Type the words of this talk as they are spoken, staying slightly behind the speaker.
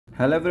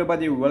Hello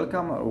everybody,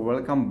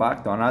 welcome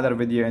back to another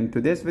video. In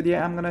today's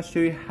video I'm gonna show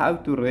you how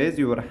to raise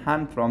your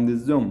hand from the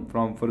Zoom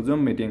for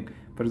Zoom meeting.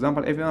 For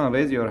example, if you want to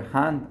raise your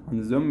hand on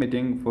the Zoom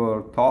meeting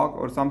for talk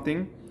or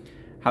something,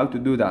 how to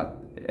do that.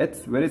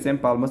 It's very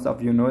simple. Most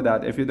of you know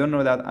that. If you don't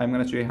know that, I'm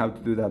gonna show you how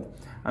to do that.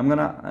 I'm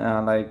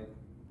gonna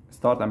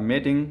start a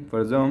meeting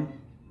for Zoom.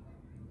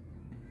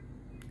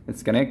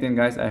 It's connecting,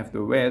 guys. I have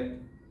to wait.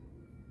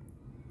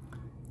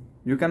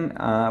 You can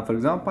for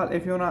example,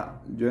 if you wanna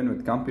join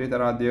with computer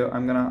audio,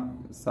 I'm gonna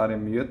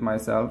mute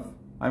myself.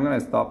 I'm gonna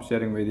stop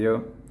sharing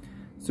video.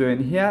 So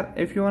in here,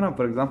 if you wanna,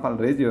 for example,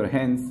 raise your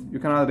hands, you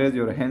cannot raise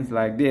your hands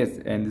like this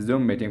in the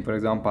Zoom meeting, for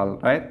example,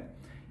 right?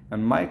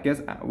 In my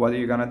case, what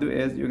you're gonna do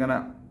is you're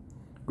gonna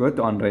go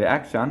to on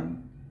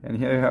reaction, and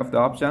here you have the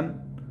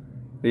option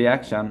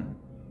reaction.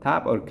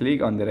 Tap or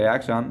click on the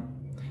reaction,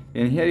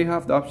 and here you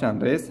have the option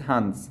raise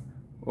hands,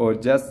 or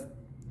just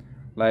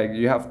like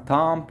you have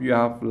thumb, you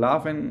have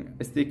laughing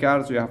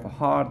stickers, you have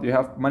heart, you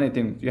have many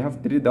things. You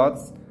have 3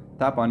 dots,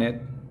 tap on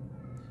it,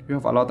 you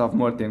have a lot of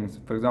more things.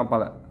 For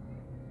example,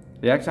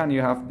 reaction,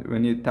 you have,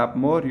 when you tap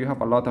more, you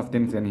have a lot of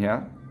things in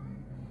here.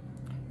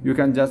 You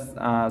can just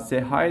say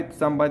hi to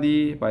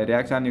somebody by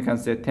reaction. You can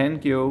say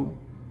thank you,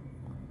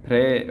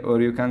 pray,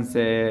 or you can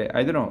say,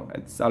 I don't know,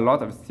 it's a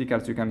lot of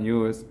stickers you can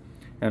use.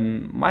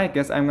 In my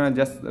case, I'm gonna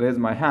just raise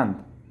my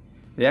hand.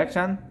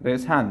 Reaction,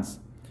 raise hands.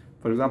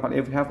 For example,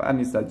 if you have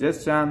any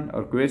suggestion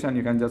or question,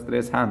 you can just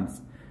raise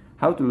hands.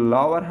 How to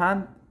lower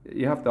hand?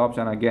 You have the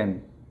option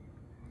again.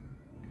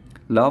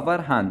 Lower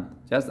hand.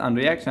 Just on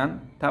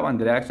reaction, tap on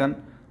the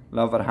reaction,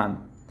 lower hand.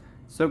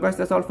 So guys,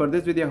 that's all for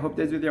this video. I hope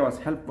this video was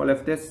helpful.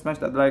 If this, smash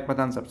that like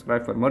button,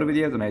 subscribe for more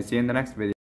videos, and I see you in the next video.